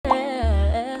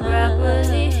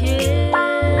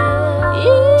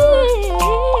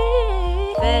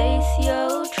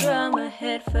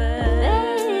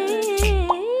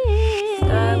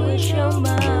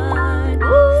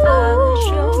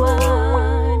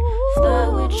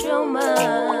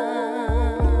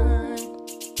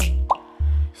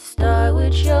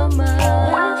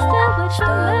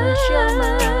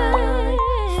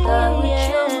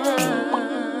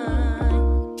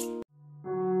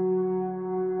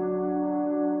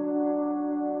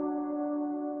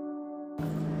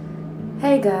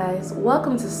Hey guys,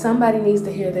 welcome to Somebody Needs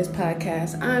to Hear This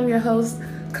podcast. I'm your host,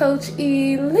 Coach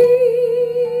Elise.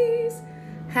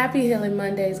 Happy Healing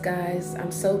Mondays, guys.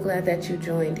 I'm so glad that you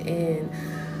joined in.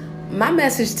 My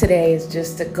message today is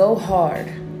just to go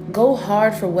hard. Go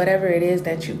hard for whatever it is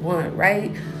that you want,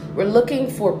 right? We're looking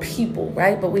for people,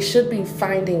 right? But we should be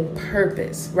finding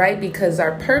purpose, right? Because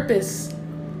our purpose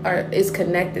is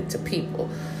connected to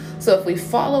people. So if we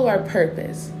follow our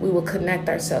purpose, we will connect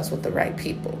ourselves with the right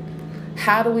people.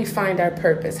 How do we find our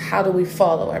purpose? How do we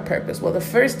follow our purpose? Well, the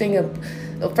first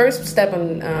step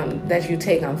that you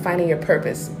take on finding your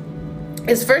purpose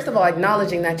is, first of all,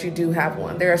 acknowledging that you do have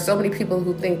one. There are so many people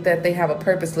who think that they have a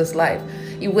purposeless life.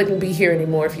 You wouldn't be here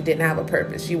anymore if you didn't have a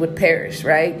purpose. You would perish,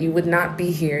 right? You would not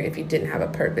be here if you didn't have a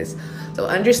purpose. So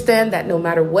understand that no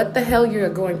matter what the hell you're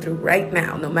going through right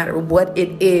now, no matter what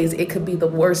it is, it could be the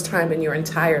worst time in your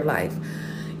entire life.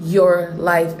 Your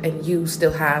life and you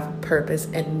still have purpose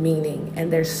and meaning,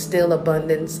 and there's still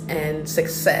abundance and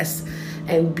success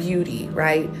and beauty,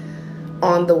 right,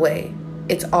 on the way.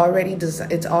 It's already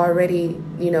designated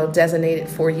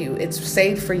for you. It's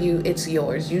saved for you. It's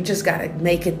yours. You just got to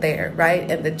make it there,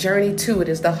 right? And the journey to it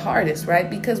is the hardest, right?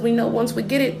 Because we know once we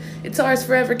get it, it's ours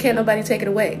forever. Can't nobody take it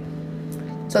away.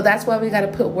 So that's why we got to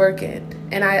put work in.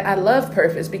 And I love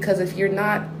purpose, because if you're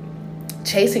not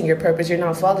chasing your purpose, you're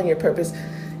not following your purpose,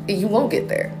 you won't get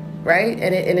there, right?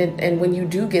 And when you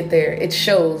do get there, it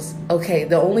shows, okay,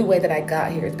 the only way that I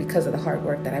got here is because of the hard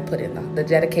work that I put in, the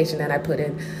dedication that I put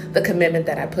in, the commitment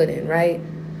that I put in, right?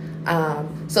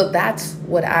 So that's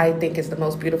what I think is the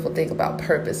most beautiful thing about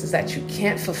purpose, is that you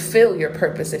can't fulfill your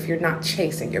purpose if you're not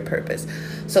chasing your purpose.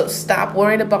 So stop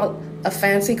worrying about a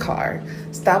fancy car.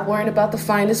 Stop worrying about the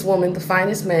finest woman, the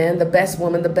finest man, the best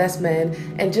woman, the best man,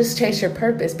 and just chase your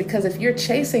purpose. Because if you're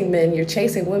chasing men, you're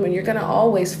chasing women, you're going to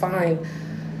always find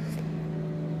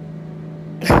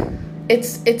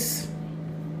it's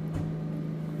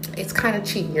kind of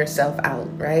cheating yourself out,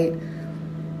 right?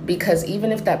 Because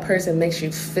even if that person makes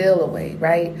you feel a way,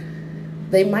 right,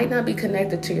 they might not be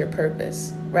connected to your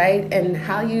purpose, right? And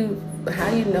how you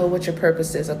know what your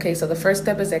purpose is. Okay, so the first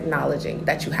step is acknowledging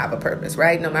that you have a purpose,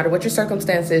 right? No matter what your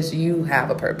circumstance is, you have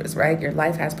a purpose, right? Your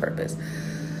life has purpose.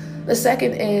 The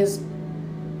second is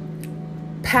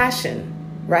passion,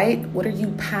 right? What are you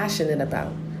passionate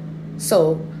about?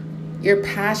 So your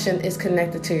passion is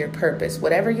connected to your purpose.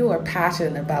 Whatever you are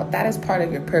passionate about, that is part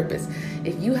of your purpose.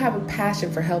 If you have a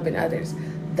passion for helping others,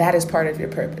 that is part of your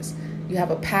purpose. You have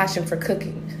a passion for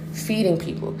cooking, feeding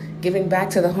people, giving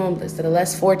back to the homeless, to the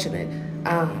less fortunate,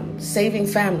 saving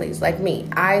families like me.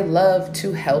 I love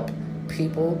to help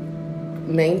people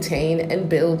maintain and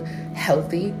build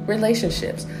healthy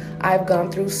relationships. I've gone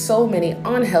through so many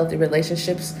unhealthy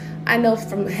relationships. I know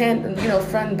front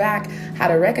and back how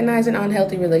to recognize an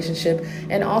unhealthy relationship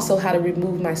and also how to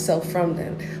remove myself from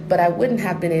them. But I wouldn't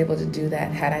have been able to do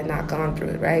that had I not gone through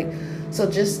it, right? So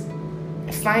just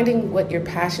finding what you're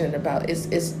passionate about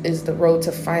is the road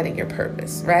to finding your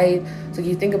purpose, right? So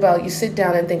you sit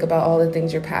down and think about all the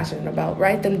things you're passionate about,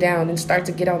 write them down and start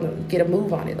to get a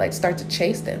move on it, like start to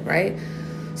chase them, right?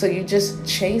 So you just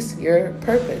chase your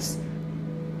purpose.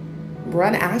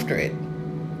 Run after it.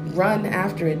 Run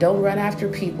after it. Don't run after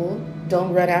people.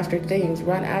 Don't run after things.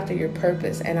 Run after your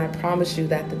purpose. And I promise you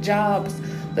that the jobs,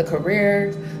 the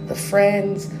careers, the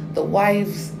friends, the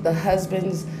wives, the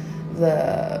husbands,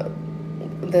 the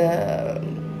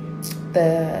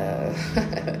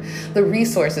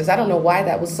resources. I don't know why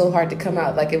that was so hard to come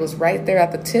out. Like, it was right there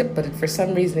at the tip, but for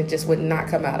some reason it just would not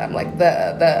come out. I'm like,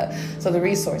 so the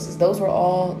resources, those will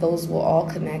all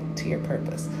connect to your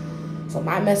purpose. So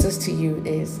my message to you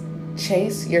is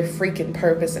chase your freaking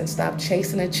purpose and stop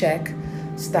chasing a check.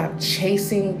 Stop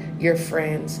chasing your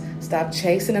friends. Stop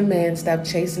chasing a man. Stop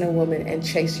chasing a woman, and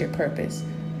chase your purpose.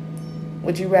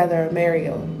 Would you rather marry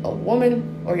a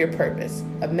woman or your purpose?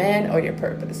 A man or your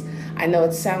purpose? I know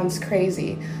it sounds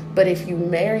crazy, but if you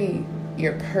marry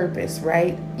your purpose,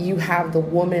 right, you have the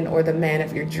woman or the man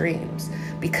of your dreams,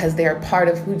 because they are part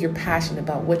of who you're passionate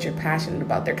about, what you're passionate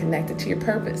about. They're connected to your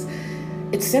purpose.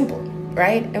 It's simple,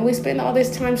 right? And we spend all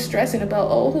this time stressing about,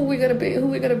 who we're going to be, what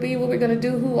we're going to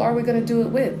do, who are we going to do it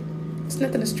with? It's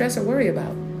nothing to stress or worry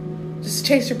about. Just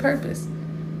chase your purpose.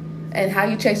 And how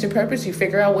you chase your purpose, you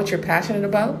figure out what you're passionate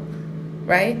about,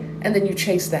 right? And then you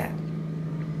chase that.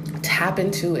 Tap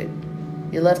into it.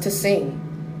 You love to sing.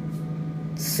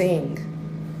 Sing.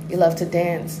 You love to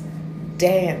dance.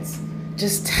 Dance.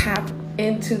 Just tap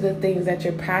into the things that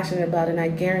you're passionate about, and I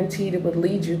guarantee it would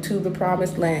lead you to the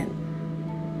promised land.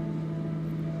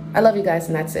 I love you guys,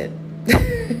 and that's it.